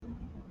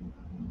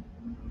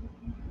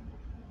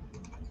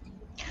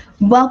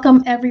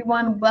Welcome,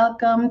 everyone.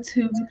 Welcome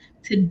to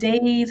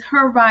today's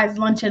Her Rise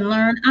Lunch and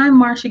Learn. I'm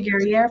Marsha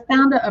Guerriere,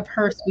 founder of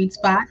Her Sweet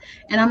Spot,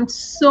 and I'm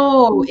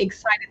so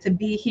excited to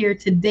be here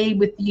today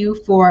with you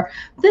for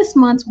this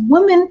month's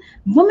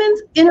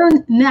Women's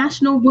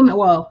International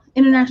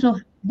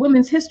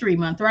Women's History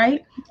Month,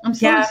 right? I'm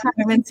so excited.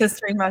 Women's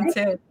History Month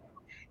too.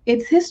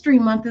 It's History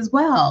Month as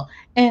well.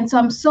 And so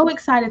I'm so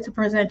excited to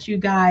present you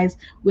guys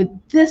with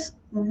this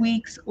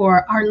week's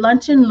or our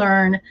Lunch and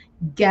Learn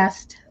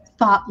guest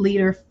thought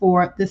leader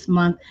for this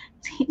month.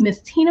 Miss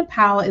Tina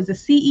Powell is the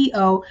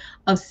CEO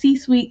of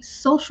C-Suite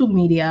Social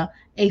Media,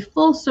 a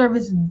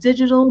full-service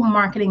digital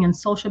marketing and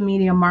social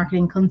media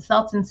marketing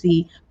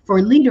consultancy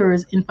for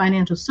leaders in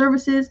financial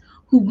services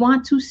who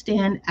want to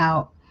stand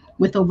out.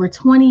 With over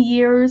 20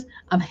 years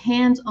of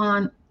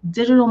hands-on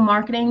digital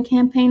marketing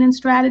campaign and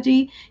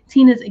strategy,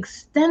 Tina's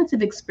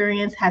extensive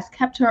experience has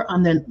kept her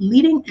on the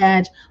leading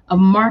edge of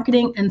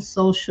marketing and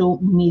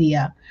social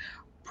media.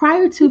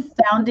 Prior to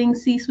founding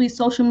C-Suite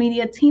Social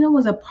Media, Tina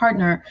was a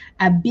partner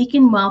at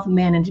Beacon Wealth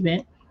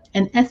Management,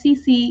 an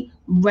SEC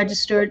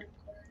registered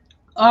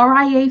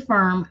RIA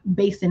firm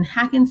based in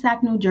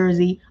Hackensack, New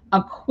Jersey,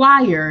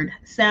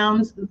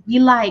 sounds we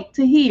like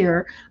to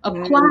hear,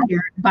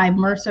 acquired by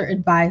Mercer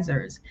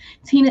Advisors.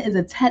 Tina is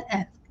a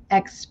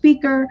TEDx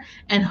speaker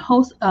and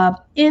host of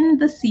In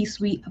the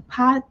C-Suite, a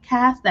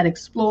podcast that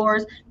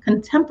explores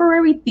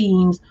contemporary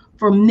themes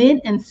for mid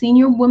and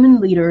senior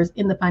women leaders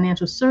in the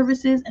financial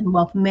services and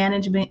wealth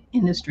management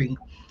industry.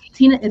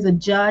 Tina is a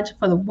judge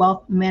for the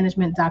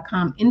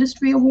wealthmanagement.com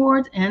Industry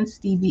Awards and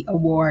Stevie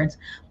Awards,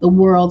 the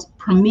world's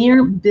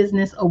premier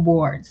business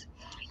awards.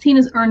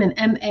 Tina's earned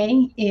an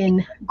MA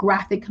in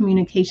Graphic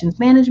Communications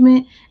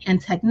Management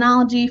and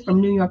Technology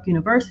from New York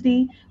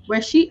University,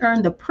 where she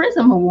earned the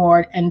Prism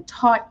Award and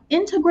taught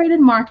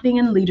integrated marketing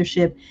and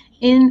leadership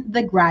in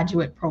the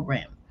graduate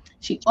program.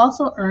 She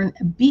also earned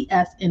a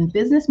BS in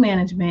Business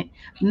Management,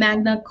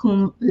 magna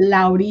cum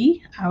laude,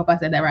 I hope I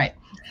said that right,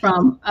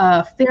 from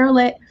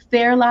Fairleigh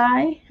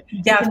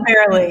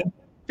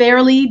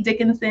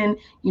Dickinson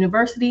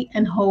University,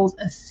 and holds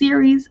a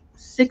Series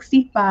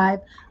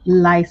 65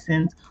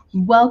 license.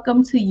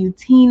 Welcome to you,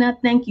 Tina.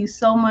 Thank you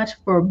so much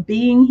for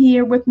being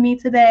here with me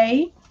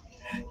today.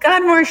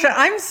 God, Marsha,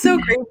 I'm so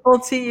grateful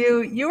to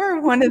you. You are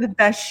one of the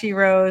best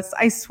sheroes.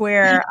 I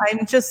swear.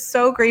 I'm just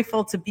so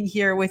grateful to be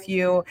here with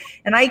you.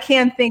 And I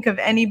can't think of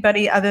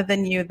anybody other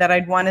than you that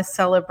I'd want to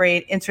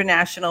celebrate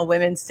International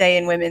Women's Day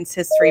and Women's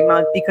History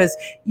Month, because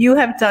you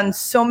have done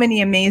so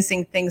many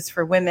amazing things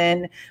for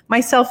women,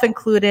 myself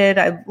included.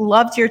 I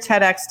loved your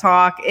TEDx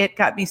talk. It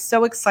got me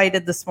so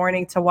excited this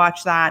morning to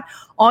watch that.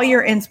 All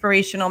your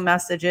inspirational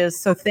messages.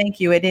 So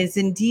thank you. It is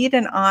indeed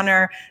an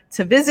honor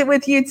to visit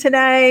with you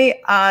today,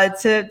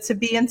 to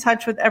be in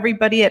touch with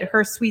everybody at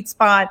Her Sweet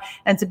Spot,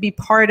 and to be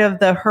part of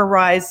the Her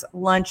Rise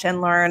Lunch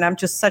and Learn. I'm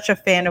just such a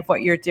fan of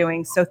what you're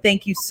doing. So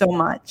thank you so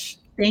much.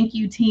 Thank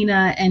you,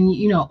 Tina. And,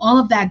 all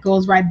of that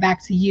goes right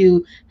back to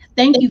you.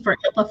 Thank you for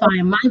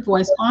amplifying my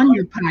voice on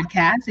your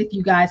podcast. If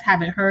you guys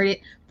haven't heard it,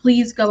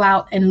 please go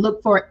out and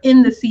look for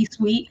In the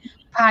C-Suite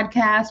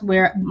podcast,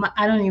 where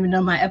I don't even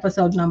know my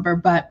episode number,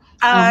 but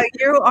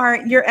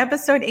you're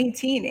episode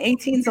 18.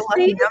 18 is a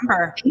lucky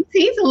number. 18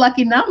 is a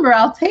lucky number.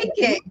 I'll take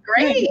it.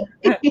 Great.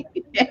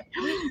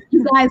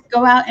 You guys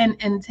go out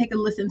and take a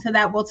listen to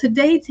that. Well,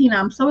 today, Tina,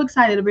 I'm so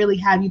excited to really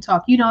have you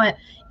talk.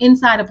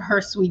 Inside of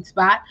Her Sweet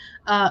Spot,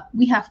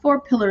 we have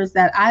 4 pillars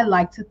that I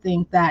like to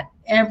think that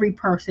every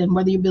person,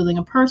 whether you're building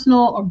a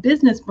personal or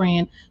business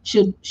brand,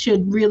 should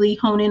really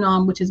hone in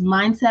on, which is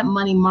mindset,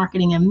 money,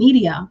 marketing, and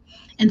media.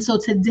 And so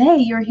today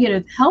you're here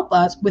to help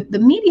us with the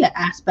media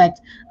aspect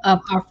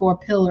of our 4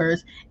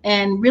 pillars,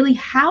 and really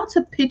how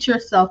to pitch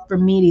yourself for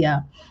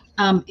media.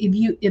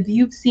 If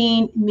you've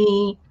seen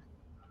me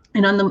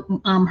and on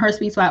the Her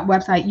Sweet Spot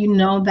website, you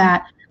know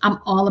that I'm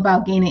all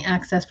about gaining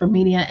access for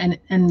media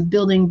and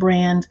building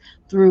brand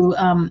through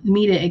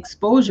media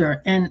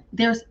exposure. And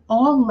there's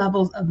all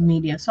levels of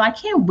media. So I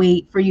can't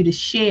wait for you to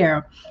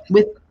share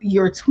with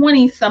your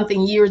 20-something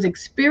years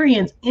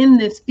experience in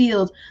this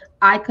field.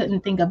 I couldn't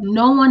think of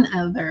no one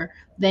other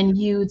than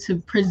you to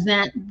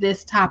present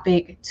this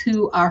topic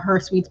to our Her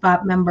Sweet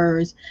Spot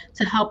members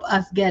to help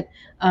us get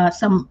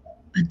some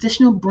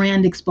additional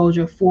brand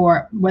exposure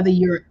for whether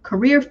you're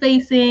career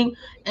facing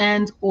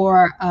and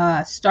or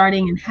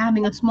starting and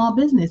having a small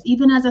business,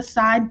 even as a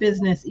side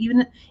business,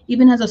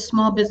 even as a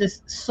small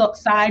business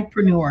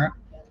sidepreneur.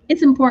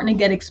 It's important to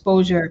get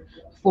exposure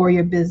for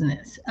your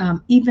business,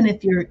 even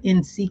if you're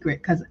in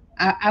secret, because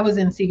I was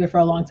in secret for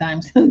a long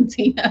time,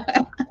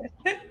 Tina.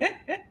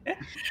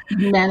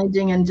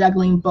 Managing and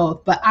juggling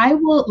both. But I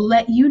will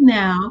let you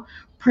now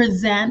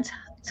present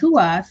to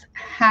us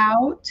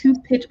how to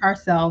pitch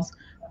ourselves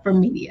for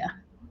media.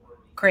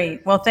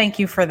 Great. Well, thank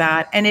you for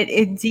that. And it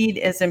indeed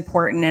is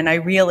important. And I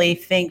really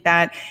think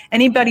that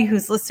anybody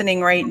who's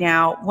listening right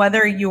now,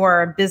 whether you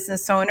are a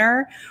business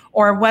owner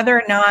or whether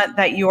or not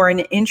that you're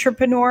an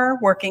entrepreneur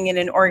working in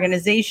an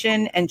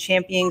organization and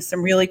championing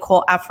some really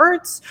cool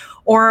efforts,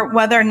 or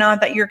whether or not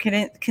that you're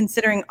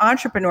considering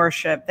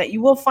entrepreneurship, that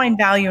you will find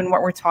value in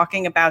what we're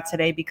talking about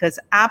today, because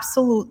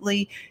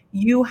absolutely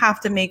you have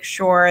to make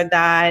sure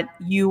that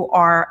you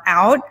are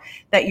out,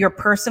 that your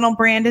personal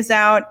brand is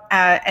out.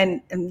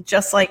 And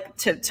just like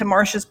to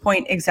Marsha's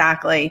point,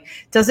 exactly.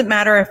 Doesn't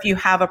matter if you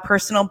have a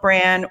personal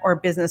brand or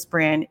business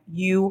brand,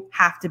 you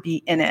have to be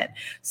in it.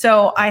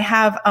 So I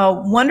have a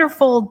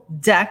wonderful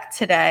deck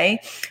today.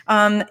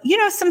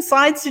 Some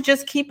slides to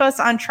just keep us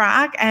on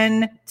track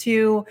and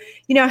to,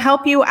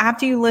 help you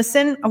after you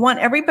listen. I want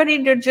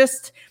everybody to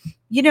just,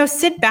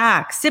 sit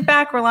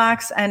back,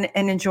 relax, and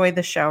enjoy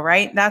the show.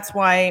 Right? That's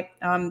why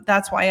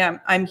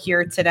I'm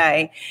here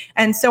today.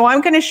 And so I'm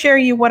going to share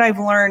you what I've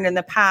learned in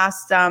the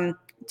past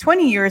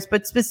 20 years,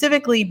 but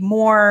specifically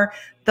more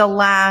the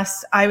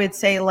last, I would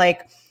say,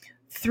 like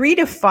 3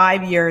 to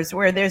 5 years,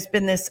 where there's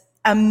been this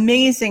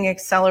amazing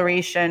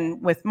acceleration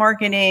with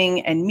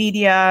marketing and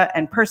media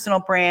and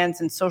personal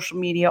brands and social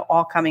media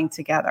all coming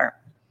together.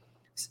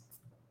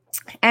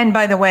 And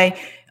by the way,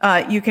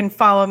 you can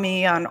follow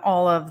me on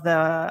all of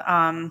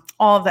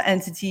the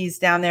entities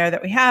down there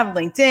that we have: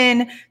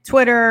 LinkedIn,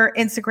 Twitter,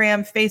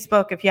 Instagram,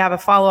 Facebook. If you have a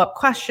follow-up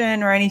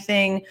question or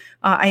anything,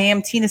 I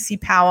am Tina C.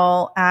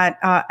 Powell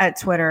at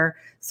Twitter.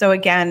 So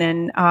again,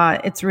 and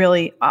it's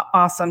really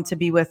awesome to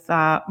be with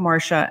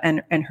Marsha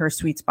and her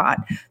sweet spot.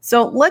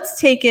 So let's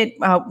take it.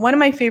 One of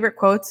my favorite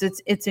quotes.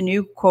 It's a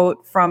new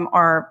quote from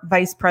our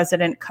Vice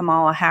President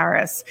Kamala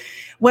Harris.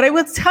 What I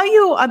will tell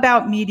you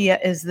about media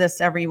is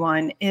this,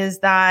 everyone, is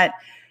that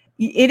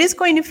it is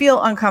going to feel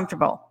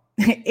uncomfortable.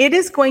 It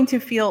is going to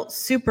feel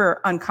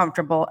super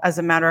uncomfortable, as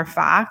a matter of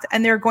fact.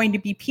 And there are going to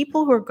be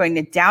people who are going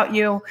to doubt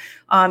you.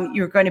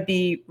 You're going to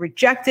be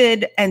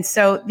rejected. And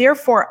so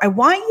therefore, I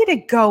want you to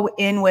go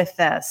in with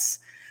this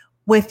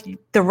with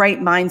the right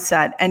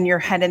mindset and your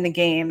head in the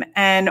game.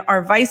 And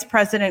our Vice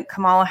President,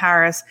 Kamala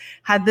Harris,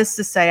 had this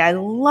to say. I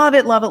love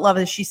it, love it, love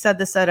it. She said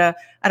this at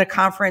a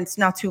conference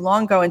not too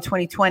long ago in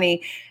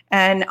 2020.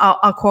 And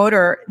I'll quote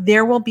her: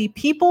 "There will be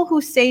people who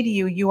say to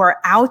you, you are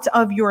out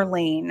of your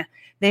lane.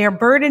 They are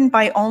burdened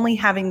by only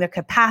having the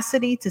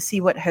capacity to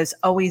see what has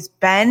always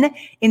been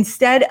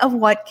instead of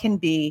what can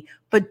be,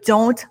 but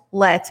don't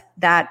let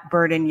that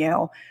burden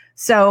you."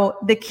 So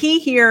the key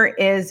here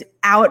is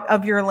out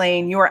of your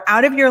lane. You are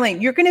out of your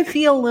lane. You're going to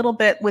feel a little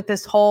bit with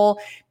this whole,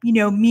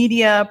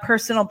 media,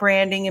 personal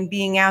branding, and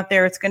being out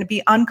there. It's going to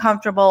be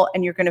uncomfortable,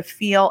 and you're going to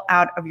feel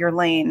out of your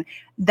lane.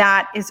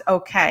 That is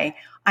okay.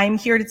 I'm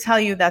here to tell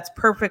you that's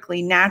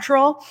perfectly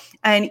natural.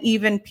 And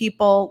even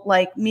people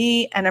like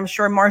me, and I'm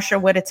sure Marsha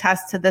would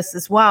attest to this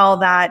as well,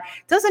 that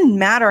it doesn't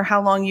matter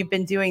how long you've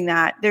been doing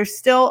that. There's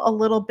still a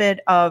little bit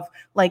of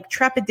like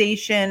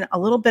trepidation, a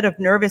little bit of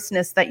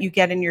nervousness that you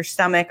get in your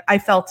stomach. I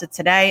felt it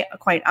today,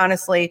 quite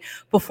honestly,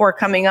 before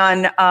coming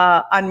on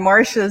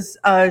Marsha's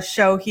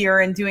show here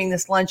and doing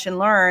this Lunch and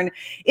Learn.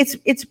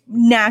 It's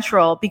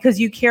natural because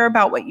you care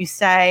about what you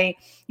say.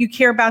 You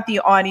care about the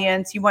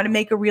audience. You want to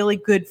make a really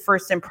good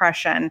first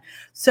impression.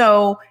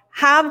 So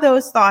have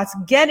those thoughts,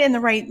 get in the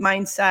right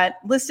mindset,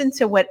 listen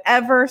to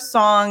whatever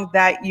song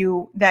that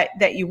you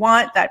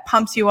want, that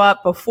pumps you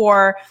up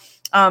before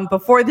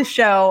the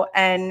show,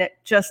 and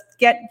just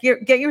get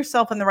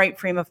yourself in the right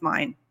frame of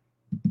mind.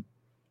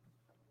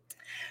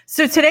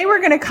 So today we're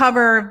going to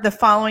cover the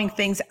following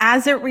things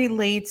as it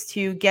relates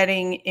to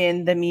getting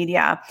in the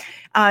media.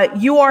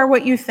 You are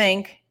what you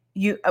think.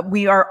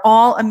 We are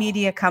all a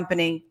media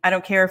company. I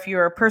don't care if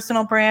you're a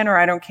personal brand, or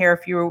I don't care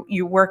if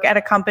you work at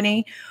a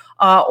company,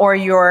 or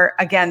you're,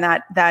 again,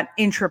 that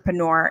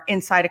entrepreneur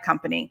inside a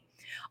company.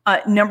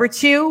 Number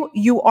 2,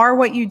 you are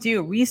what you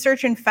do.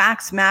 Research and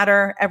facts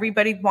matter.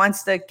 Everybody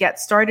wants to get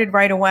started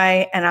right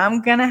away, and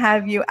I'm going to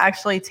have you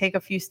actually take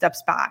a few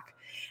steps back.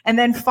 And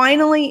then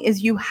finally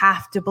is you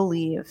have to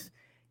believe.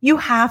 You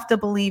have to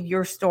believe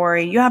your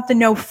story. You have to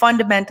know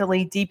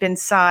fundamentally deep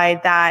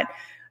inside that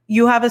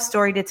you have a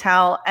story to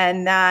tell,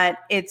 and that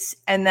it's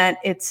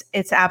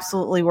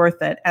absolutely worth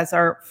it, as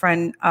our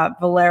friend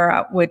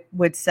Valera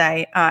would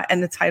say, in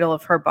the title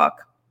of her book,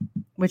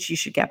 which you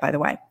should get, by the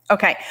way.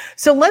 Okay,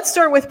 so let's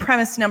start with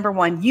premise number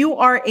 1. You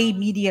are a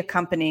media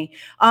company.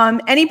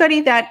 Anybody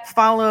that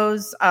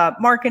follows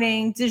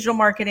marketing, digital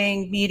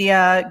marketing,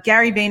 media,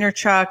 Gary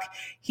Vaynerchuk,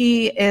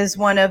 he is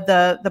one of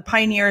the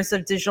pioneers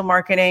of digital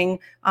marketing.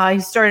 He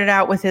started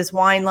out with his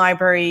Wine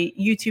Library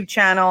YouTube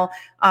channel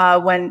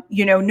when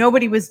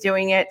nobody was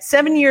doing it.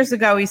 7 years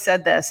ago, he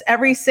said this: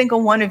 every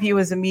single one of you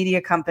is a media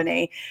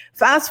company.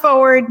 Fast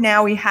forward,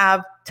 now we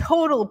have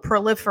total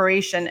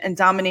proliferation and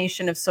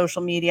domination of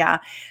social media.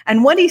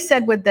 And what he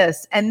said with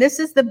this, and this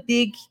is the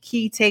big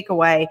key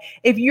takeaway: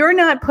 if you're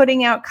not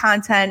putting out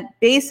content,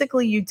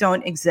 basically you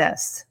don't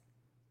exist.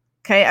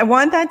 Okay, I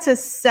want that to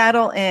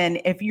settle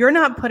in. If you're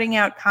not putting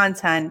out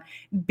content,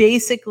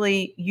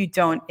 basically you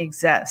don't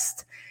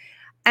exist.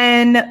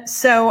 And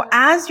so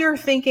as you're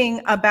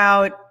thinking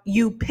about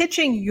you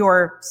pitching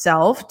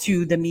yourself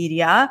to the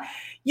media,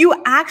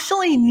 you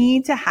actually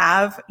need to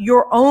have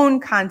your own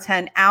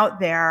content out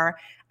there,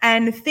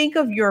 and think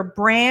of your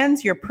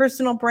brands, your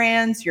personal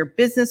brands, your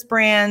business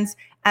brands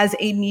as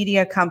a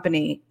media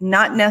company,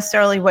 not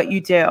necessarily what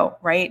you do,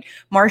 right?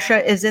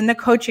 Marsha is in the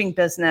coaching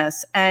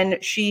business, and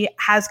she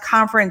has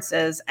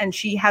conferences, and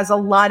she has a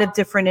lot of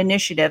different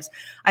initiatives.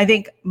 I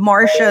think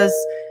Marsha's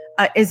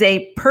is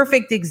a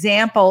perfect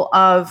example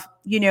of,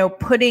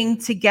 putting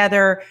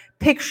together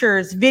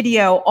pictures,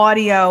 video,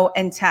 audio,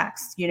 and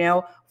text.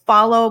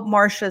 Follow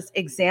Marsha's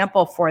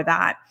example for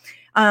that.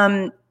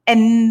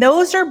 And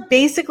those are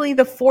basically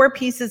the 4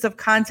 pieces of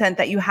content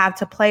that you have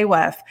to play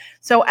with.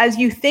 So as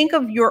you think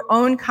of your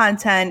own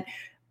content,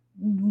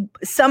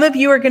 some of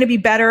you are going to be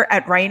better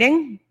at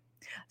writing.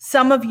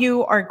 Some of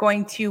you are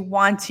going to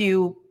want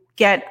to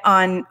get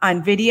on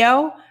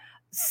video.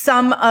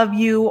 Some of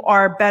you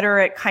are better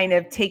at kind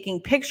of taking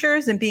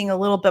pictures and being a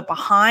little bit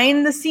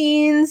behind the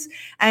scenes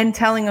and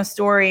telling a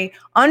story.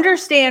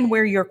 Understand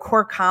where your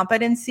core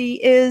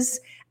competency is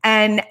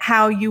and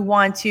how you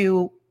want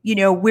to,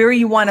 where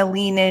you want to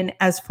lean in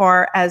as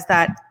far as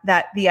that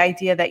the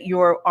idea that you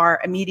are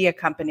a media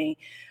company.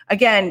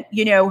 Again,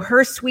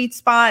 her sweet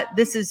spot,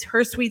 this is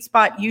her sweet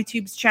spot,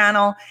 YouTube's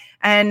channel.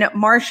 And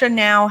Marsha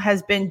now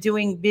has been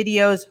doing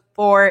videos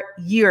for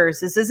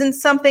years. This isn't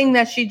something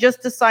that she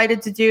just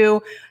decided to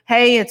do.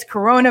 Hey, it's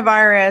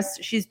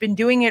coronavirus. She's been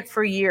doing it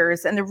for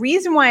years. And the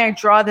reason why I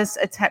draw this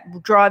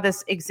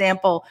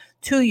example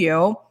to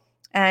you,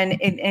 and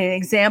an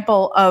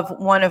example of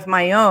one of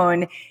my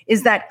own,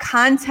 is that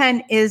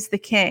content is the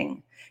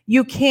king.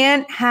 You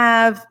can't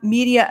have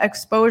media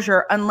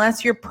exposure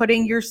unless you're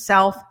putting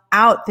yourself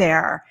out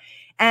there.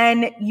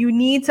 And you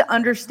need to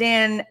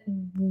understand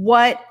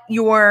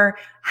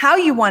how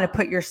you want to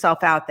put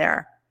yourself out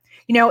there.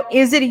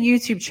 Is it a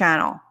YouTube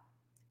channel?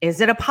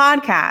 Is it a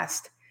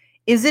podcast?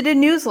 Is it a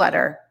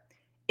newsletter?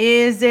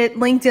 Is it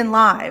LinkedIn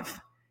Live?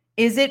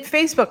 Is it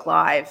Facebook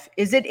Live?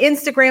 Is it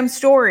Instagram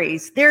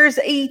Stories? There's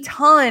a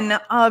ton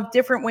of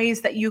different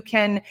ways that you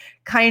can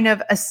kind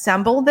of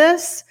assemble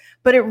this,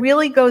 but it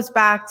really goes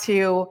back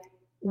to,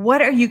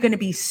 what are you going to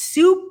be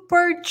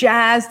super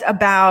jazzed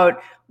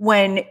about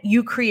when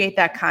you create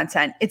that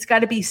content? It's got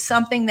to be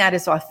something that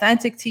is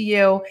authentic to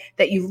you,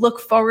 that you look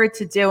forward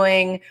to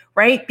doing,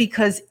 right?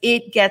 Because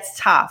it gets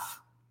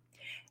tough.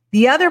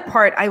 The other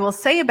part I will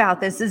say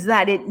about this is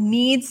that it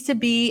needs to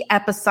be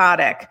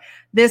episodic.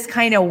 This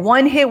kind of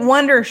one-hit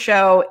wonder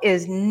show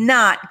is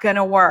not going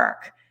to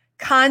work.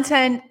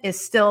 Content is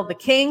still the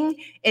king.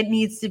 It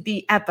needs to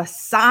be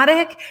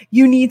episodic.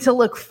 You need to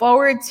look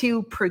forward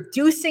to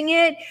producing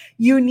it.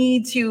 You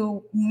need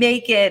to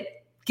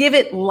give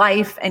it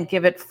life and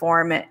give it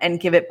form and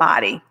give it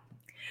body.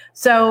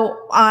 So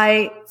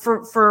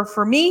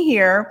for me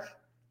here,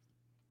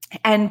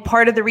 and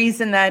part of the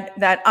reason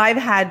that I've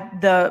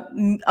had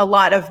a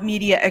lot of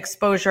media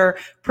exposure,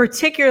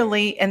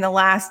 particularly in the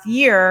last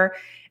year,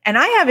 and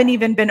I haven't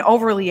even been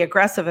overly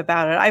aggressive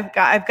about it.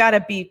 I've got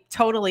to be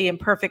totally and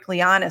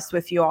perfectly honest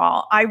with you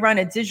all. I run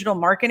a digital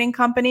marketing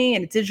company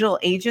and a digital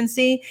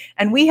agency,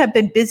 and we have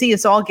been busy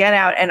as all get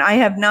out. And I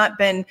haven't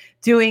been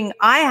doing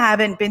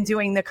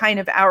the kind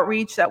of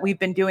outreach that we've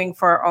been doing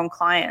for our own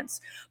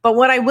clients. But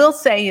what I will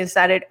say is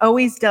that it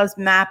always does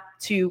map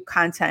to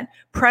content.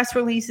 Press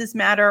releases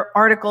matter,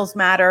 articles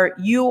matter.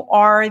 You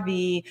are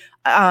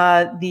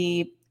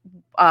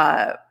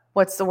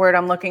what's the word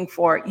I'm looking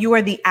for? You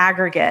are the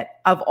aggregate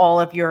of all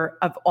of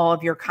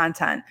your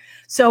content.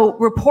 So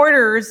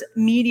reporters,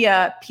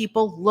 media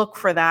people look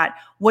for that.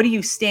 What do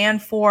you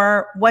stand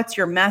for? What's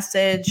your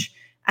message?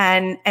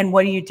 And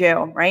what do you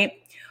do, right?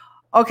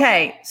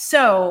 Okay,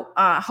 so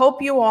hope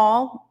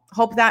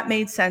that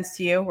made sense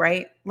to you,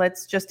 right?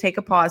 Let's just take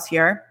a pause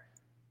here.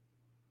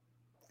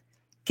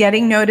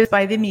 Getting noticed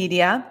by the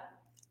media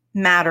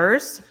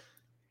matters.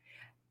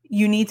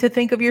 You need to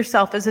think of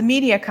yourself as a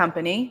media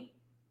company.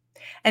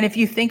 And if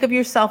you think of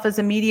yourself as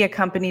a media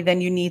company,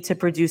 then you need to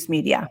produce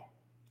media,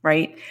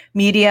 right?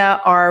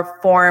 Media are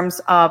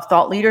forms of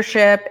thought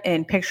leadership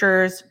in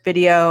pictures,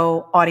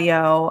 video,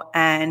 audio,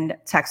 and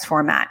text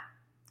format.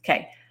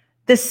 Okay.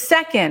 The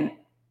second,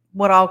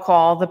 what I'll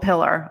call the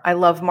pillar. I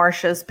love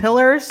Marsha's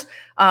pillars.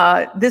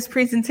 This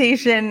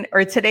presentation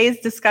or today's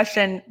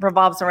discussion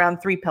revolves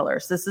around 3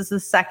 pillars. This is the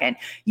second.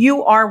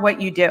 You are what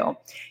you do.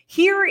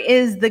 Here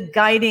is the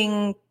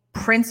guiding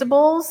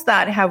principles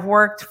that have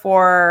worked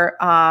for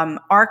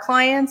our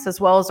clients as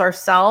well as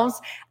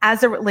ourselves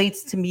as it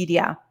relates to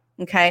media.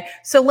 Okay.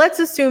 So let's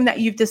assume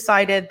that you've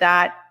decided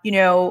that,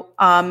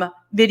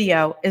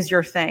 video is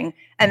your thing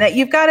and that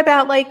you've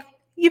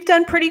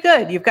done pretty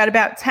good. You've got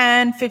about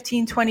 10,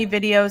 15, 20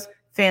 videos.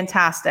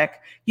 Fantastic.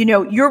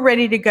 You're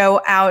ready to go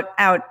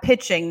out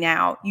pitching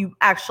now. You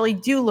actually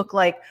do look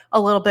like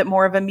a little bit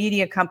more of a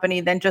media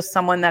company than just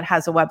someone that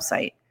has a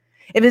website.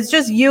 If it's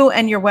just you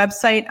and your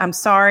website, I'm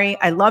sorry.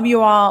 I love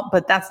you all,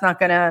 but that's not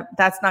gonna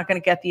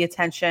get the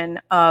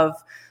attention of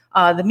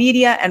the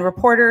media and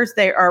reporters.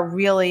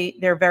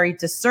 They're very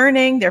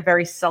discerning. They're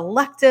very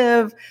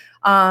selective.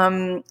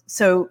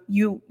 So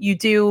you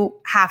do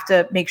have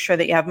to make sure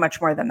that you have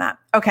much more than that.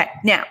 Okay,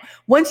 now,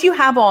 once you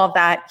have all of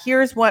that,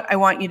 here's what I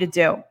want you to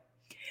do.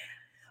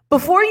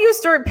 Before you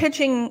start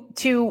pitching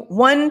to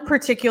one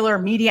particular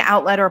media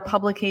outlet or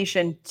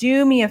publication,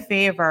 do me a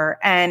favor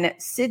and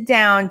sit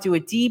down, do a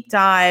deep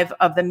dive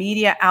of the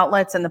media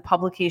outlets and the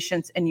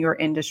publications in your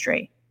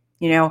industry.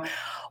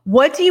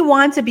 What do you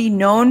want to be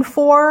known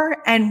for,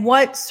 and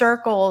what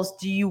circles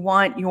do you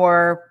want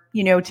your,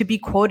 to be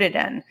quoted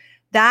in?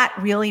 That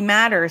really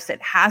matters.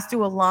 It has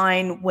to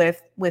align with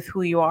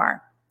who you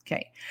are.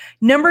 Okay.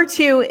 Number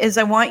 2 is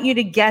I want you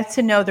to get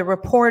to know the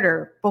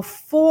reporter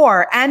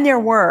and their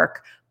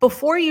work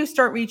before you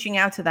start reaching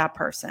out to that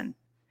person.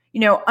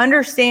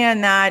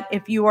 Understand that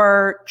if you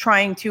are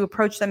trying to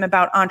approach them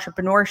about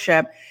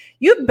entrepreneurship,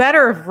 you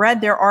better have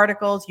read their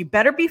articles. You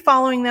better be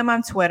following them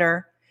on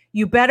Twitter.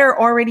 You better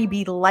already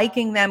be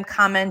liking them,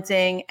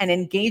 commenting, and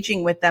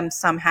engaging with them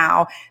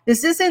somehow.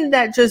 This isn't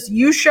that just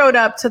you showed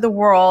up to the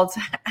world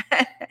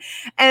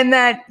and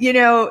that,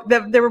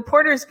 the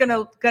reporter's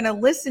gonna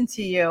listen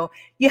to you.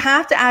 You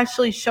have to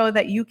actually show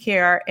that you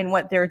care in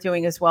what they're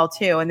doing as well,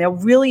 too. And they'll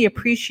really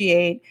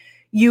appreciate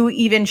you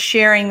even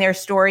sharing their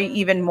story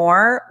even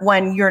more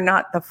when you're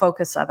not the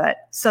focus of it.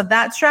 So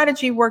that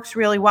strategy works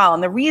really well.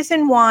 And the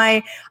reason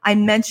why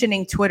I'm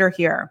mentioning Twitter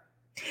here,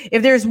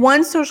 if there's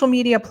one social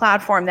media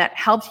platform that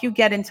helps you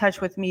get in touch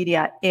with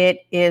media, it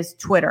is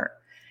Twitter.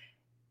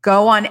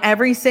 Go on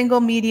every single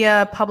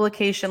media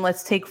publication.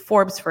 Let's take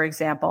Forbes, for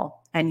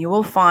example, and you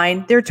will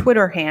find their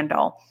Twitter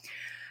handle.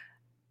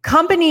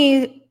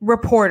 Company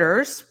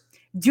reporters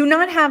do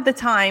not have the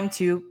time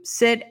to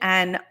sit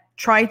and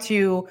try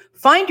to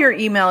find your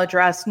email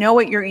address, know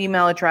what your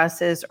email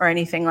address is, or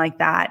anything like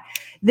that.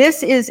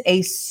 This is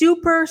a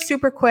super,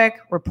 super quick,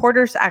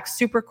 reporters act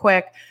super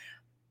quick.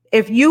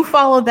 If you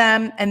follow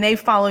them and they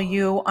follow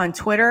you on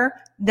Twitter,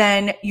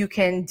 then you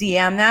can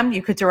DM them,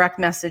 you could direct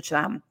message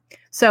them.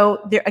 So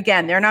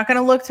they're not going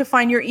to look to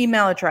find your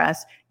email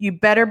address. You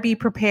better be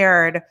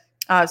prepared.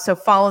 So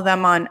follow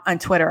them on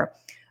Twitter.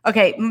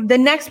 Okay, the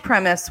next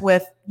premise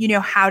with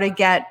how to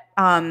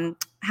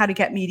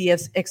get media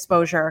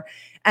exposure.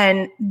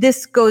 And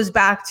this goes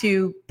back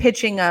to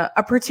pitching a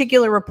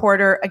particular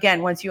reporter.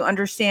 Again, once you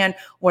understand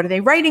what are they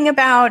writing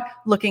about,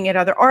 looking at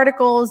other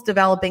articles,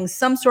 developing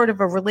some sort of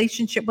a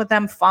relationship with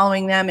them,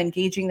 following them,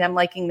 engaging them,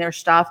 liking their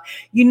stuff,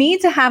 you need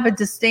to have a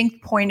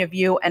distinct point of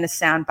view and a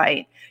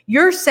soundbite.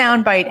 Your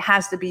soundbite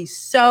has to be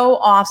so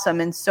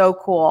awesome and so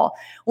cool.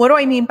 What do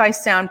I mean by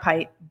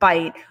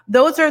soundbite?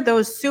 Those are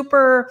those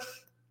super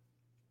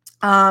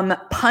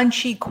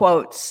punchy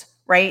quotes,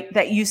 right?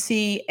 That you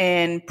see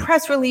in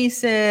press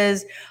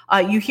releases.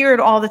 You hear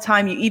it all the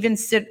time. You even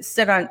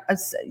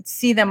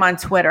see them on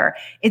Twitter.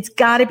 It's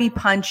got to be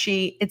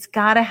punchy. It's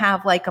got to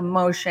have like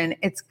emotion.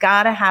 It's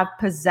got to have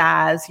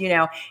pizzazz.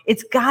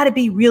 It's got to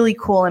be really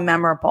cool and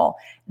memorable.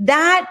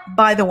 That,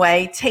 by the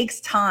way, takes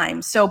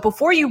time. So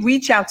before you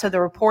reach out to the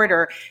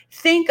reporter,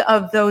 think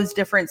of those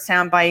different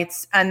sound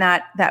bites and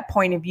that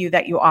point of view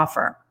that you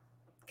offer.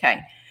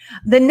 Okay.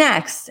 The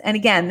next, and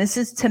again, this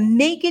is to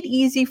make it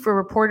easy for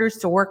reporters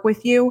to work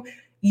with you.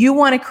 You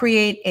want to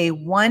create a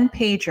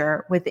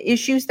one-pager with the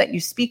issues that you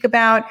speak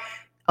about,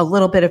 a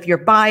little bit of your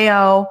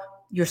bio,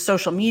 your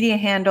social media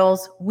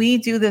handles. We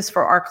do this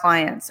for our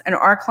clients, and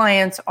our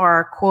clients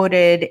are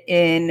quoted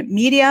in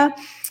media,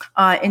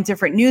 in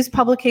different news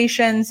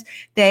publications.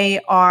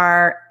 They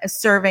are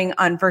serving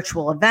on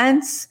virtual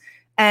events.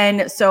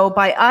 And so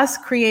by us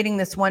creating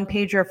this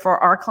one-pager for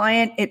our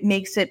client, it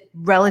makes it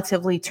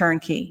relatively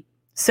turnkey.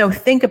 So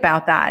think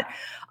about that.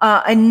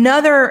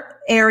 Another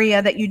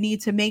area that you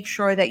need to make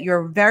sure that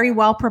you're very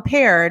well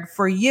prepared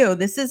for you.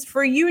 This is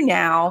for you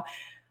now.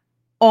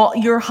 All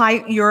your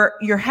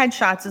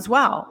headshots as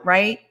well,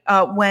 right?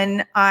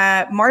 When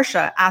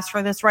Marsha asked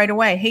for this right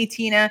away, hey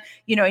Tina,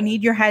 I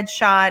need your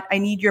headshot, I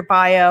need your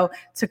bio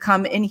to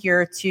come in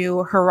here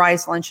to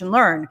Rise, Lunch and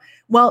Learn.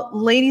 Well,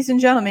 ladies and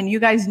gentlemen, you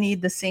guys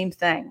need the same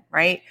thing,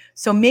 right?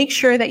 So make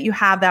sure that you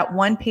have that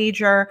one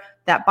pager,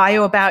 that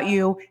bio about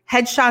you.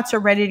 Headshots are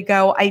ready to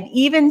go. I've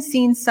even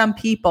seen some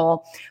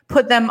people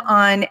put them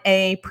on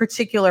a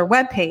particular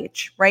web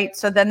page, right?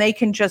 So then they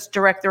can just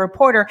direct the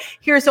reporter,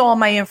 here's all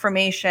my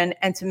information,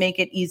 and to make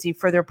it easy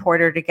for the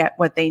reporter to get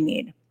what they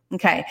need.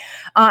 Okay.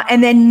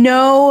 And then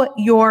know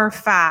your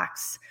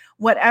facts.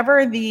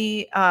 Whatever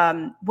the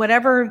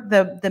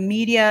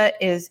media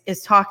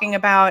is talking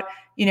about,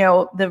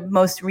 the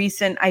most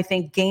recent, I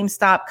think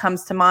GameStop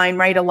comes to mind,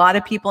 right? A lot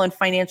of people in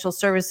financial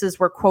services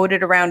were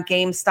quoted around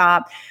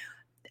GameStop.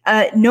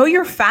 Know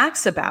your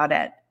facts about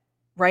it,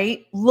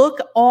 right? Look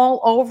all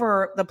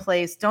over the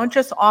place. Don't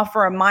just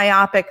offer a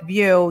myopic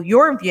view,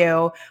 your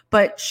view,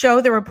 but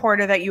show the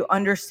reporter that you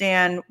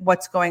understand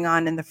what's going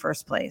on in the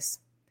first place.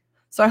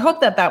 So I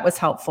hope that was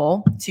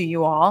helpful to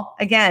you all.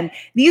 Again,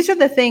 these are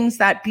the things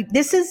that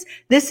this is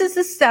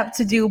the step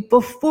to do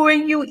before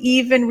you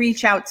even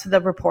reach out to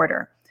the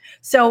reporter.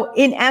 So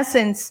in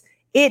essence,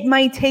 it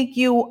might take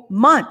you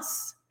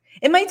months.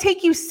 It might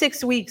take you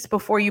 6 weeks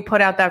before you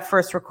put out that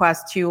first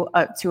request to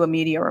a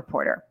media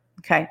reporter.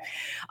 Okay.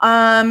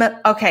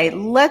 Okay,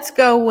 let's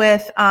go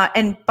with,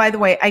 and by the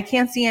way, I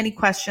can't see any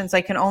questions.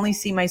 I can only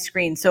see my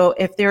screen. So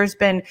if there's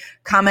been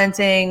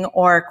commenting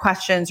or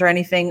questions or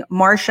anything,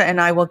 Marcia and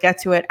I will get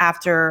to it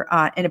after,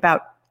 in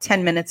about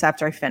 10 minutes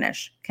after I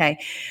finish. Okay.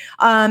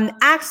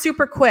 Act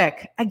super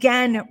quick.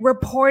 Again,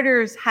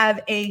 reporters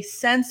have a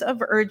sense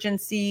of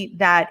urgency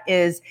that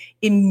is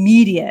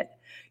immediate.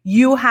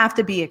 You have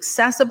to be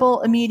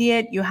accessible,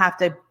 immediate. You have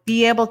to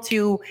be able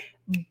to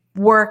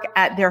work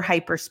at their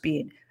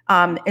hyperspeed.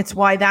 It's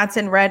why that's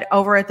in red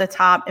over at the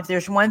top. If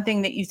there's one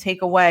thing that you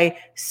take away,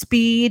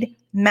 speed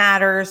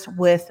matters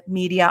with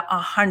media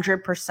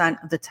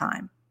 100% of the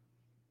time.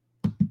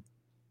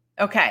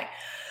 Okay.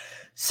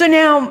 So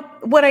now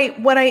what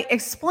I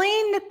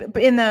explained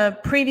in the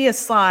previous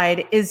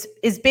slide is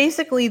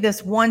basically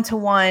this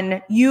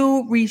one-to-one,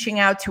 you reaching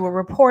out to a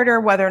reporter,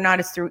 whether or not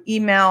it's through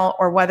email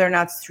or whether or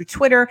not it's through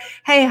Twitter.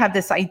 Hey, I have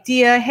this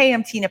idea. Hey,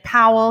 I'm Tina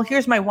Powell.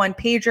 Here's my one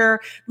pager.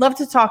 Love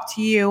to talk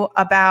to you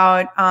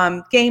about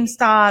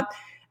GameStop.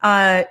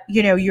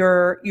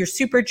 Your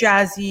super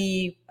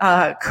jazzy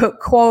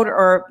quote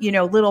or,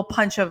 little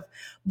punch of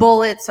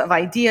bullets of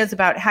ideas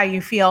about how you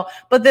feel.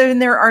 But then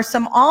there are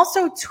some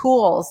also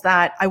tools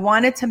that I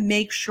wanted to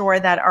make sure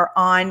that are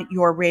on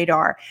your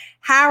radar.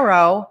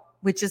 HARO,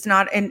 which is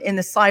not in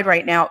the slide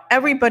right now.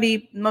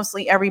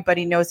 Mostly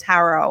everybody knows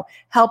HARO,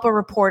 Help a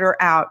Reporter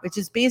Out, which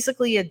is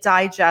basically a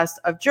digest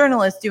of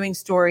journalists doing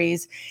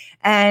stories,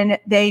 and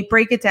they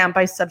break it down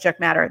by subject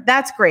matter.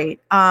 That's great.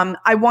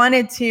 I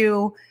wanted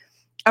to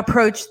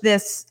approach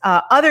this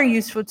other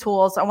useful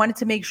tools. I wanted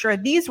to make sure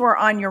these were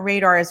on your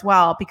radar as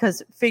well,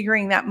 because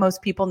figuring that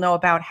most people know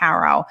about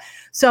HARO.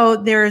 So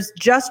there's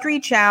Just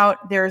Reach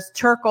Out, there's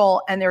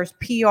Turkle, and there's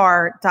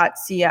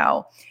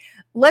PR.co.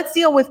 Let's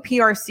deal with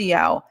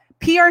PRCO.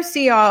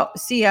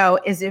 PRCO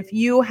is if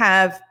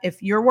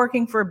you're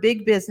working for a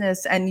big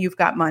business and you've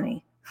got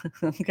money.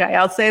 Okay,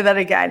 I'll say that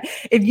again.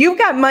 If you've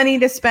got money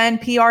to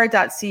spend,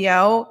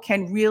 PR.co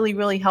can really,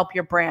 really help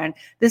your brand.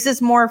 This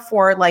is more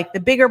for like the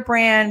bigger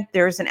brand.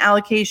 There's an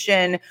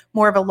allocation,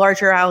 more of a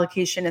larger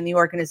allocation in the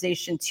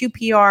organization to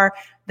PR.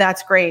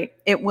 That's great.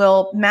 It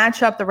will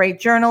match up the right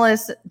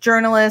journalists.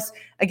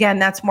 Again,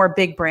 that's more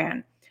big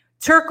brand.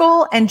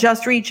 Turkle and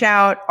Just Reach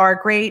Out are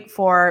great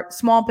for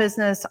small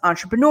business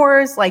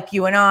entrepreneurs like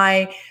you and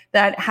I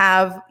that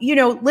have,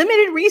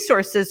 limited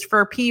resources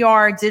for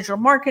PR, digital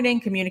marketing,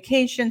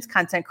 communications,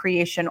 content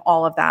creation,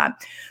 all of that.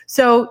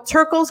 So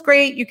Turkle's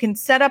great. You can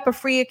set up a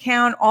free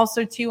account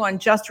also too on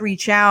Just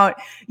Reach Out.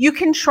 You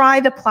can try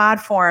the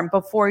platform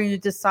before you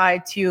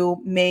decide to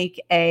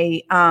make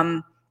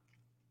to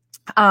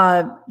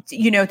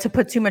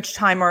put too much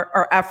time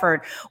or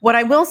effort. What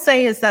I will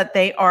say is that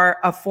they are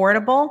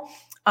affordable.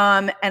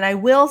 And I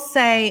will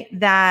say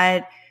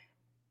that,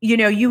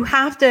 you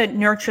have to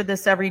nurture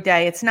this every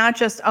day. It's not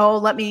just,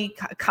 let me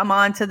come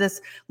on to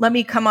this. Let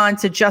me come on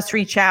to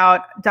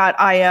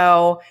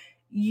justreachout.io.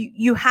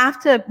 You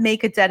have to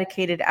make a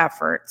dedicated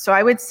effort. So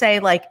I would say,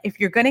 like, if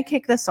you're going to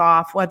kick this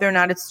off, whether or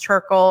not it's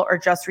Turkle or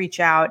Just Reach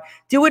Out,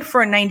 do it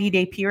for a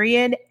 90-day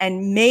period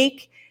and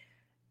make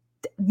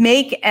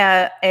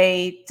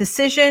a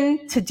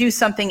decision to do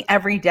something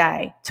every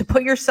day, to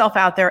put yourself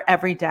out there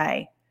every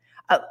day.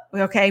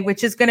 Okay,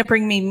 which is going to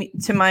bring me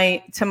to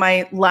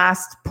my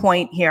last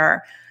point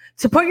here.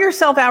 To put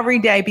yourself out every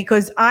day,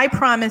 because I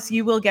promise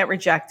you will get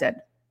rejected.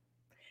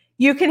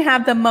 You can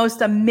have the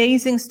most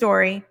amazing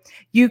story.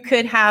 You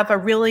could have a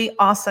really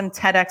awesome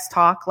TEDx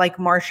talk like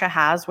Marcia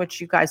has, which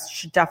you guys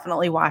should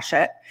definitely watch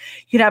it.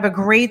 You could have a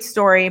great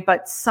story,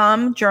 but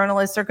some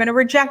journalists are going to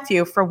reject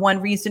you for one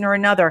reason or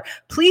another.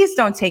 Please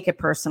don't take it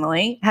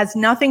personally. It has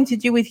nothing to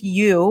do with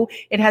you.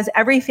 It has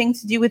everything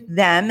to do with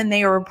them, and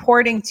they are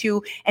reporting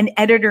to an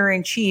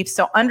editor-in-chief.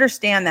 So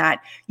understand that.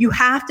 You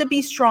have to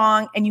be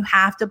strong, and you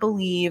have to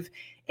believe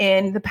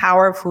in the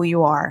power of who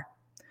you are.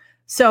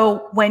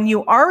 So when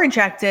you are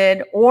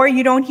rejected or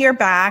you don't hear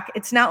back,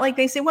 it's not like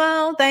they say,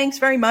 well, thanks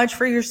very much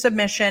for your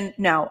submission.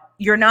 No,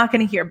 you're not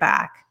going to hear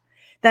back.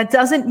 That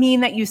doesn't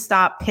mean that you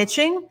stop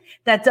pitching.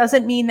 That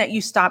doesn't mean that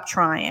you stop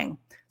trying.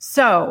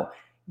 So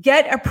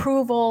get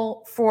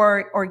approval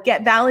or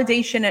get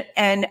validation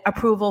and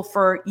approval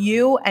for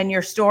you and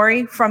your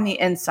story from the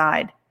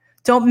inside.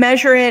 Don't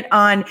measure it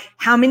on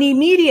how many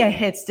media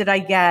hits did I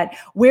get?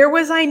 Where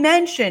was I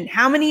mentioned?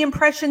 How many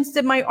impressions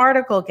did my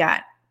article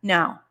get?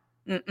 No.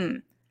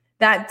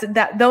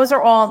 Those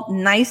are all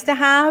nice to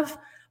have,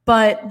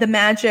 but the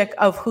magic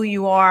of who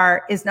you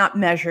are is not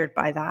measured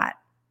by that,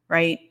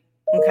 right?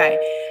 Okay.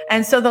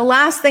 And so the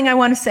last thing I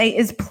want to say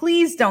is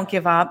please don't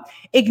give up.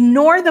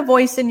 Ignore the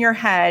voice in your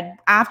head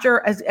after,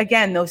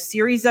 again, those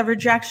series of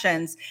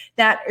rejections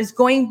that is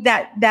going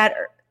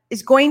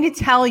to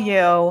tell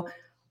you,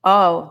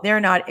 oh,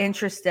 they're not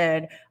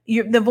interested.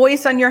 The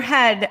voice on your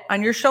head,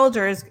 on your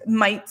shoulders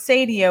might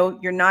say to you,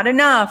 you're not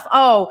enough.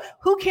 Oh,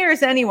 who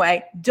cares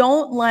anyway?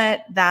 Don't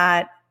let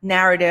that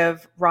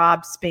narrative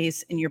rob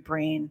space in your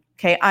brain.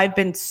 Okay. I've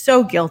been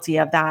so guilty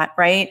of that,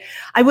 right?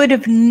 I would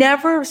have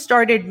never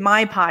started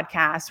my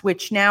podcast,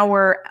 which now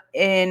we're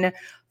in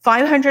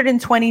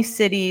 520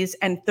 cities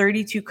and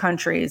 32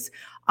 countries.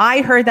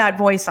 I heard that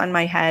voice on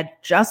my head,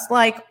 just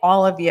like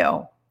all of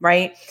you,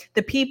 right?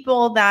 The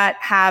people that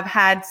have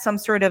had some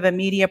sort of a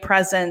media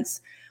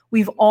presence,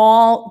 we've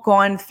all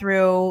gone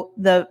through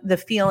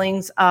the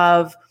feelings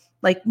of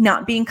like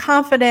not being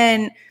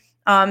confident,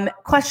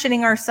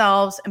 questioning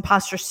ourselves,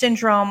 imposter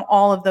syndrome,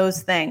 all of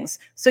those things.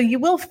 So you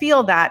will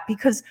feel that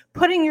because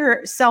putting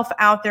yourself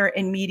out there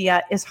in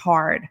media is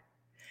hard.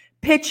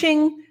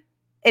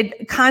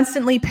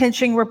 Constantly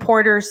pitching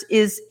reporters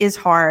is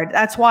hard.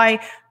 That's why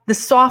the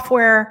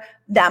software,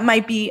 that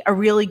might be a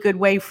really good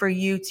way for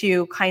you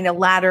to kind of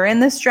ladder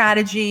in the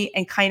strategy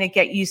and kind of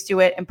get used to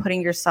it and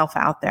putting yourself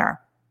out there.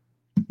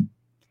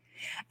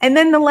 And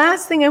then the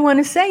last thing I want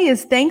to say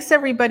is thanks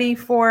everybody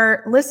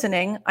for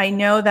listening. I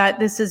know that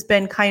this has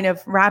been kind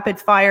of rapid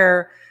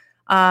fire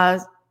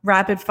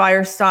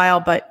style,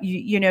 but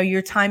you know,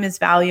 your time is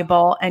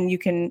valuable and you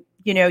can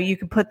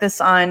put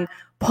this on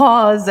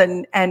pause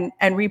and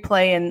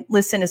replay and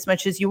listen as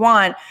much as you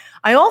want.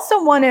 I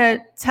also want to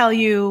tell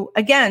you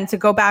again, to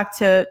go back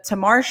to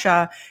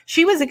Marsha.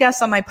 She was a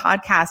guest on my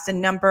podcast in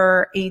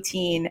number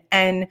 18.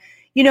 And,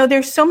 you know,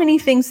 there's so many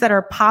things that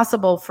are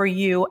possible for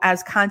you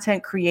as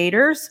content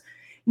creators.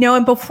 You know,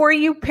 and before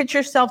you pitch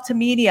yourself to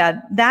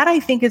media, that I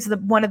think is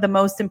one of the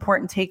most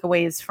important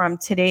takeaways from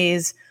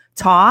today's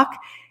talk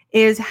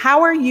is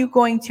how are you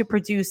going to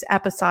produce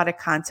episodic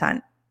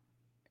content?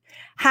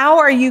 How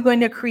are you going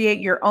to create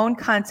your own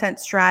content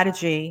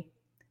strategy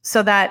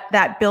so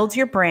that builds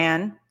your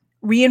brand,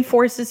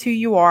 reinforces who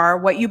you are,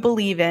 what you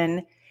believe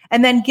in,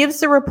 and then gives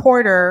the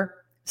reporter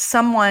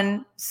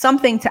something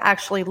to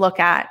actually look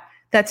at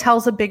that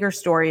tells a bigger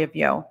story of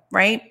you,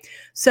 right?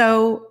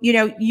 So, you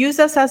know, use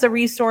us as a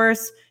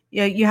resource.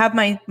 You have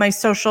my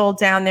social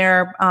down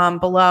there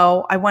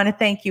below. I want to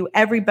thank you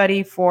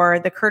everybody for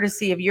the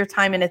courtesy of your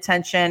time and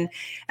attention.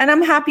 And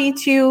I'm happy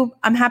to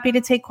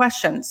take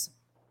questions.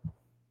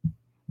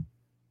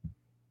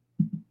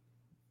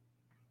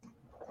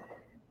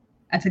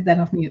 I took that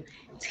off mute.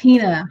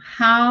 Tina,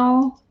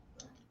 how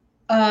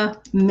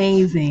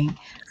amazing.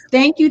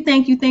 Thank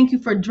you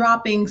for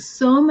dropping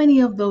so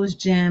many of those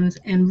gems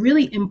and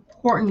really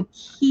important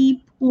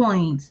key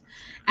points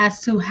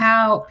as to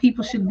how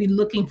people should be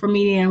looking for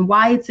media and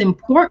why it's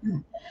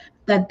important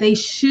that they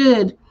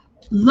should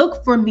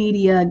look for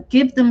media,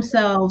 give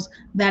themselves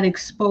that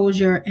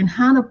exposure, and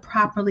how to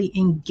properly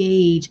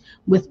engage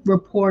with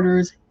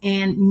reporters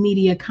and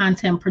media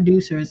content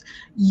producers.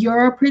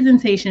 Your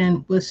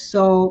presentation was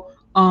so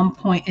on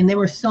point, and there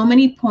were so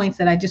many points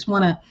that I just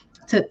want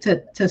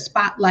to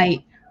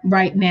spotlight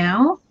right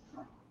now.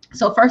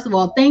 So first of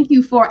all, thank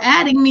you for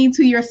adding me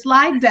to your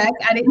slide deck.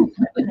 I didn't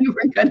know what you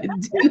were going to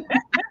do.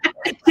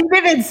 You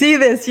didn't see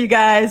this, you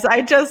guys. I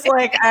had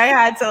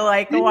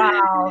to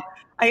wow.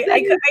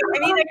 I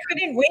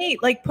couldn't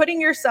wait. Like putting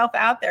yourself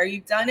out there.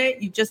 You've done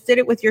it. You just did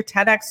it with your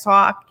TEDx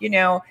talk. You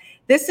know,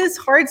 this is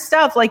hard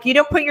stuff. Like you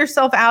don't put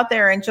yourself out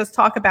there and just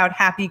talk about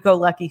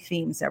happy-go-lucky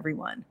themes,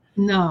 everyone.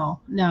 No.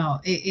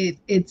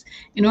 It's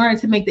in order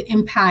to make the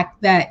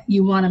impact that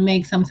you want to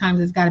make,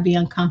 sometimes it's got to be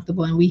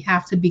uncomfortable, and we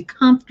have to be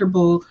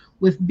comfortable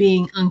with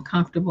being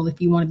uncomfortable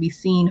if you want to be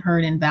seen,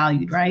 heard, and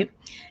valued, right?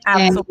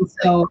 Absolutely.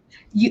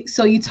 And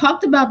so you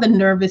talked about the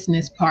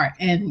nervousness part,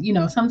 and you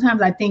know,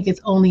 sometimes I think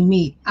it's only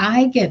me.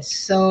 I get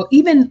so,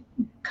 even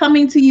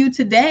coming to you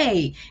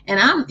today, and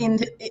I'm in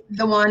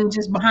the one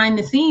just behind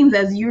the scenes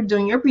as you're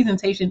doing your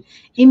presentation,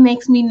 it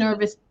makes me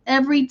nervous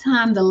every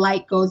time the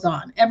light goes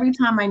on, every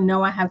time I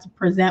know I have to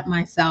present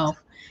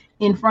myself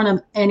in front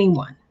of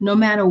anyone, no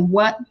matter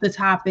what the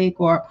topic,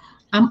 or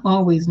I'm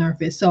always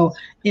nervous. So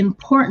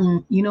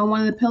important, you know,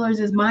 one of the pillars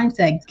is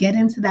mindset. Get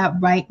into that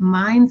right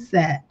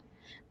mindset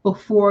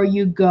before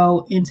you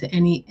go into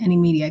any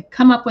media.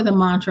 Come up with a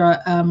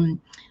mantra.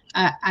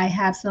 I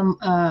have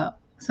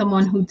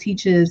someone who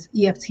teaches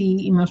EFT,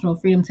 emotional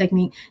freedom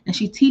technique, and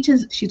she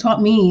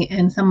taught me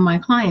and some of my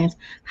clients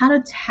how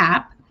to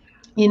tap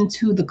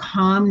into the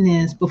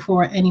calmness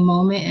before any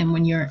moment and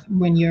when you're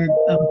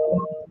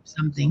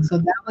something. So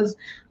that was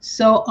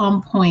so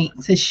on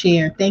point to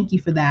share. Thank you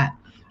for that.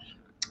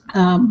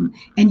 And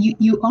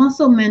you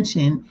also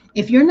mentioned,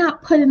 if you're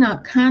not putting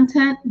out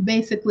content,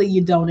 basically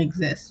you don't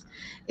exist,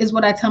 is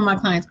what I tell my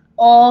clients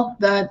all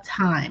the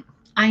time.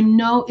 I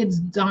know it's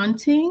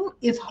daunting.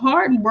 It's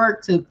hard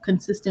work to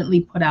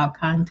consistently put out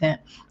content.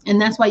 And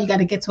that's why you got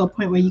to get to a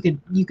point where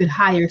you could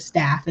hire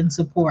staff and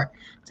support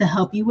to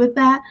help you with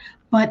that.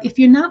 But if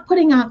you're not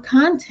putting out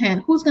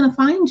content, who's going to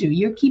find you?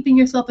 You're keeping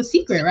yourself a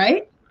secret,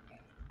 right?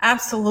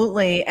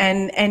 Absolutely.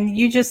 And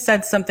you just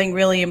said something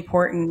really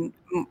important,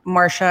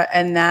 Marsha,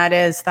 and that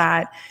is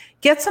that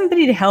get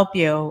somebody to help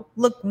you.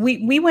 Look,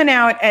 we went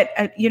out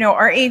at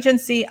our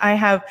agency. I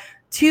have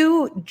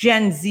 2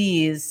 Gen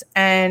Zs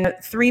and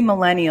 3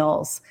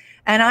 millennials.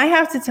 And I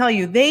have to tell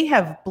you, they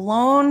have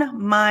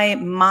blown my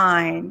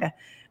mind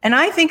and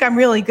I think I'm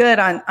really good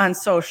on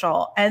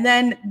social. And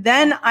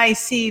then I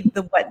see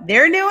what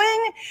they're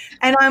doing,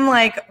 and I'm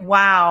like,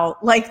 wow,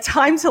 like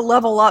time to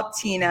level up,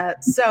 Tina.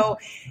 So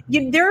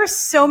there are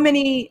so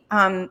many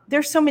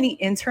there's so many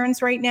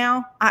interns right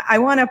now. I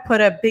want to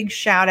put a big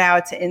shout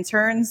out to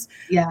interns.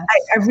 Yes.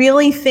 I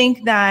really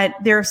think that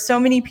there are so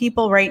many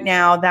people right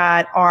now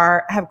that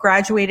have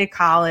graduated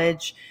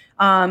college,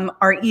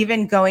 are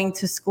even going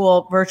to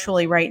school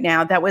virtually right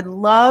now, that would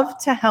love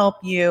to help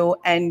you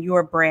and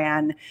your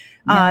brand.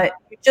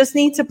 You just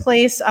need to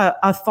place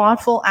a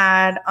thoughtful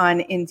ad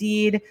on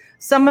Indeed.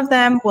 Some of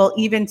them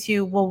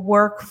will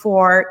work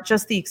for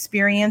just the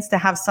experience to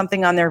have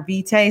something on their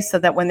vitae so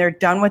that when they're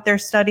done with their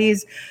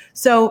studies.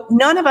 So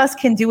none of us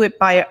can do it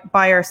by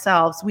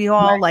ourselves. We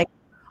all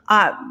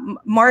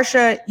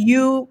Marsha,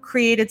 you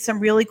created some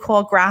really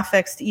cool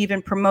graphics to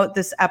even promote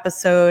this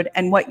episode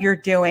and what you're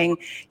doing.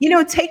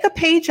 Take a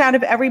page out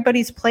of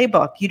everybody's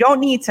playbook. You don't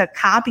need to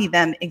copy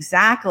them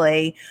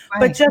exactly,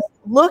 but just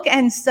look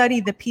and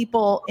study the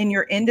people in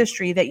your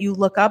industry that you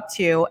look up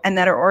to and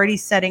that are already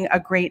setting a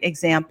great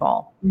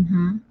example.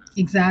 Mm-hmm.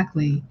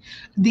 Exactly.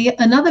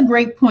 Another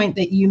great point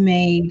that you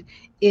made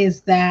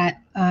is that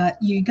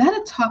you got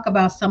to talk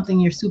about something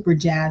you're super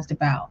jazzed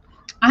about.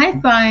 I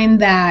find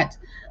that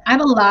I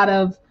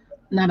have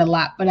not a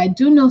lot, but I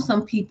do know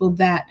some people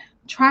that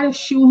try to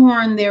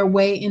shoehorn their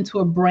way into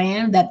a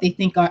brand that they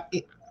think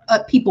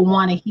people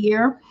want to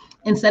hear,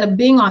 instead of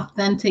being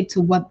authentic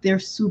to what they're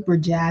super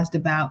jazzed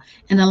about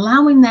and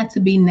allowing that to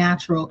be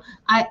natural.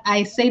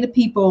 I say to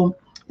people,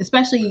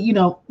 especially,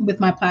 with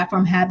my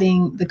platform,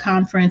 having the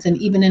conference and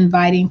even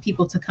inviting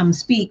people to come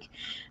speak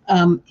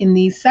in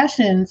these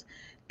sessions,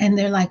 and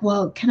they're like,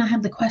 well, can I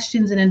have the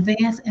questions in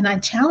advance? And I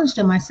challenged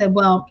them. I said,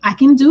 well, I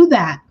can do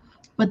that.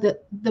 But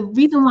the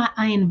reason why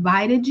I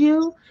invited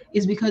you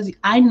is because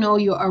I know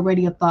you're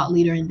already a thought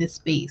leader in this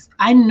space.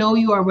 I know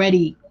you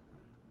already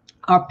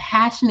are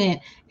passionate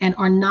and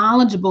are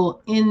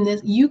knowledgeable in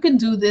this. You could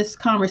do this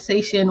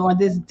conversation or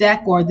this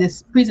deck or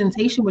this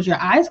presentation with your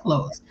eyes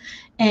closed.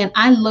 And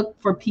I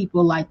look for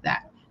people like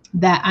that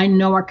I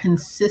know are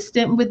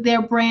consistent with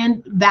their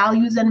brand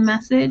values and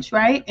message,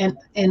 right? And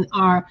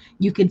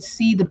you could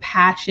see the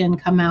passion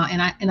come out.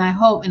 And I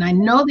hope, and I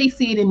know they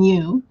see it in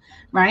you,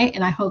 right?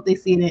 And I hope they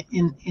see it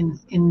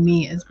in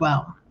me as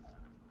well.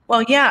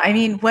 Well, yeah. I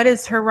mean, what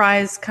is Her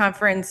Rise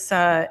conference?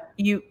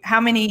 How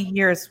many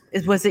years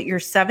was it? Your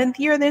 7th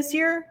year this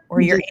year,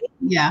 or your 8th?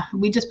 Yeah,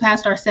 we just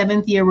passed our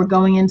 7th year. We're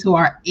going into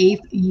our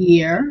 8th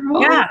year.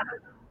 Oh.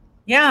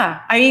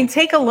 Yeah. I mean,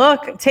 take a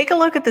look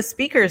at the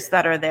speakers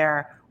that are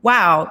there.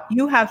 Wow,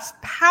 you have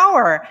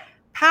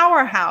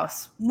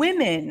powerhouse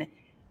women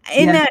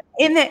in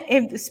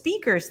the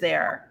speakers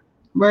there.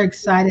 We're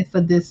excited for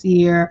this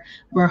year.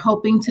 We're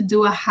hoping to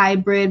do a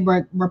hybrid.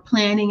 We're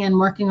planning and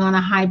working on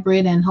a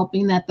hybrid and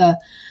hoping that the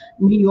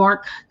New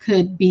York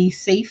could be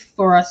safe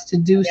for us to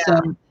do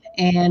so.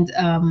 And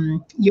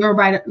you're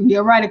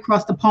right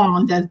across the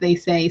pond, as they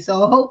say.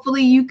 So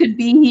hopefully you could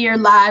be here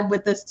live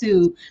with us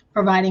too,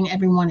 providing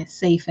everyone is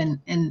safe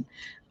and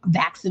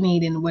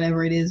vaccinated and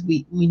whatever it is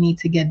we need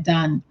to get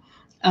done.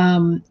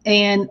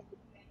 And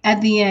at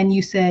the end,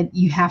 you said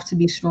you have to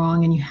be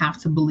strong and you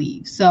have to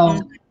believe. So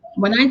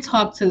when I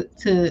talk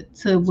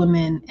to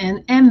women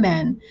and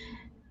men,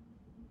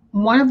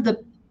 one of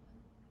the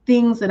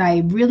things that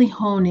I really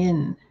hone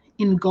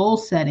in goal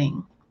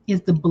setting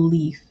is the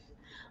belief.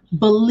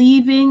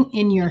 Believing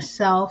in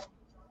yourself.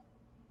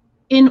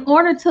 In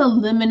order to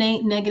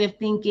eliminate negative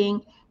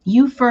thinking,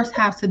 you first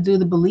have to do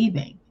the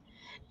believing.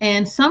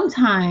 And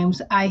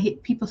sometimes I hear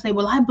people say,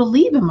 well, I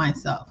believe in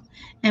myself.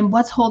 And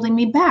what's holding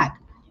me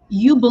back?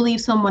 You believe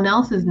someone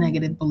else's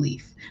negative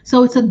belief.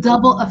 So it's a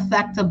double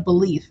effect of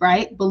belief,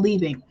 right?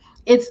 Believing.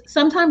 It's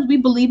sometimes we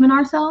believe in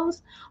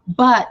ourselves,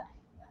 but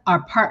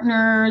our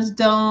partners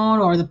don't,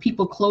 or the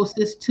people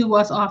closest to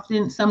us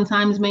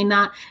sometimes may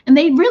not. And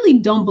they really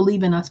don't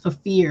believe in us for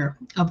fear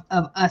of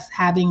us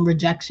having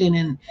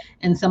rejection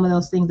and some of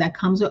those things that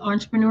comes with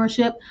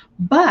entrepreneurship.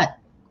 But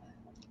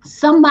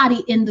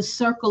somebody in the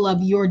circle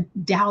of your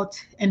doubt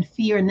and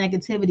fear and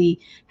negativity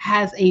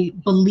has a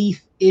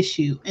belief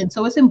issue. And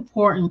so it's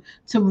important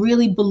to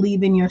really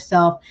believe in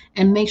yourself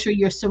and make sure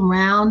you're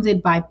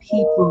surrounded by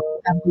people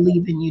that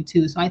believe in you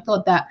too. So I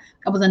thought that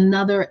was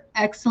another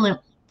excellent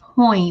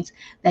point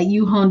that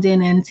you honed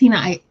in. And Tina,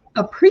 I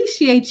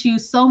appreciate you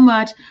so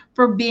much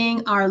for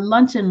being our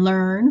Lunch and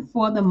Learn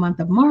for the month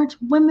of March,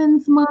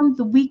 Women's Month,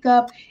 the week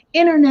of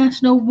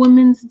International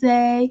Women's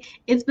Day.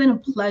 It's been a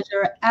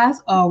pleasure,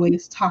 as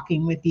always,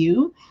 talking with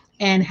you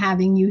and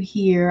having you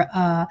here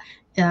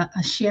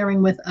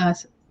sharing with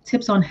us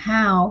tips on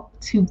how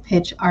to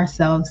pitch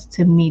ourselves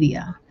to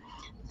media.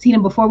 Tina,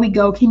 before we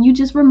go, can you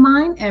just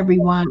remind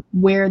everyone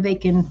where they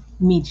can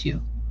meet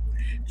you?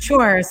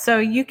 Sure. So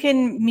you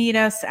can meet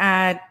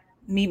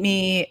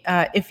me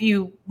if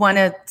you want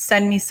to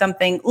send me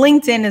something.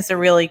 LinkedIn is a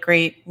really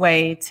great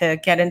way to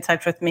get in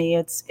touch with me.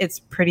 It's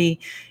pretty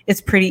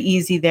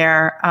easy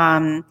there.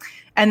 And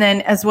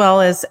then as well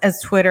as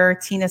Twitter,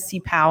 Tina C.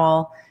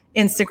 Powell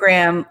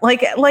Instagram,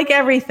 like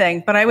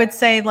everything. But I would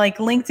say like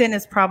LinkedIn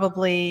is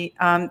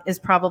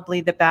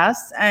probably the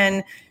best.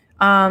 And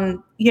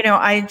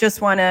I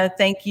just want to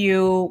thank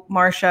you,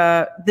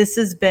 Marsha. This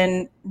has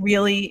been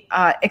really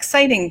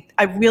exciting.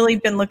 I've really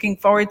been looking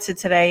forward to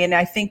today, and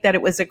I think that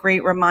it was a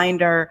great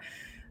reminder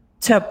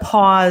to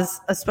pause,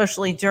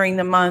 especially during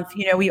the month.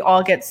 We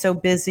all get so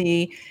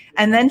busy,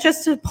 and then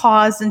just to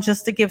pause and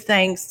just to give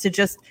thanks to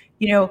just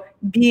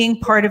being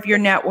part of your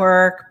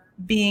network,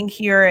 being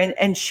here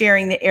and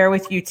sharing the air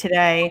with you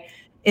today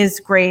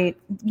is great.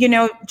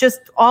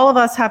 Just all of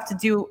us have to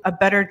do a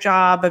better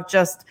job of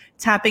just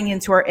tapping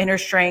into our inner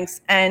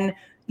strengths and,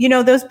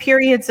 those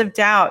periods of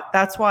doubt.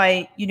 That's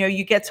why,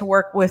 you get to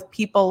work with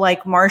people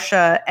like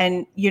Marsha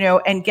and,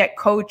 and get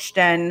coached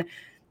and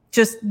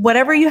just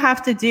whatever you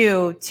have to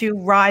do to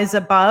rise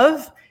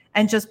above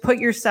and just put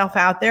yourself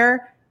out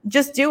there.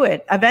 Just do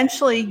it.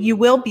 Eventually you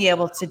will be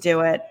able to do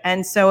it.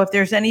 And so if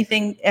there's any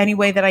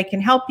way that I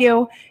can help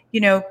you,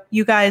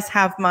 you guys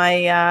have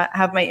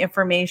my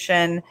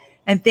information.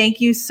 And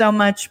thank you so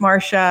much,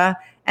 Marsha,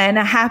 and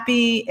a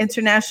happy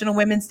International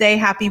Women's Day.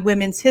 Happy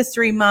Women's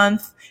History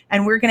Month.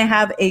 And we're going to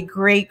have a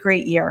great,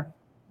 great year.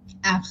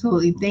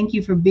 Absolutely. Thank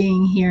you for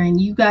being here. And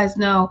you guys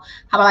know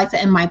how I like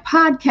to end my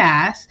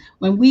podcast.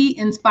 When we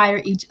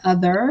inspire each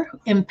other,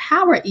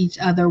 empower each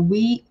other,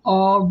 we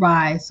all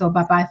rise. So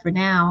bye-bye for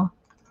now.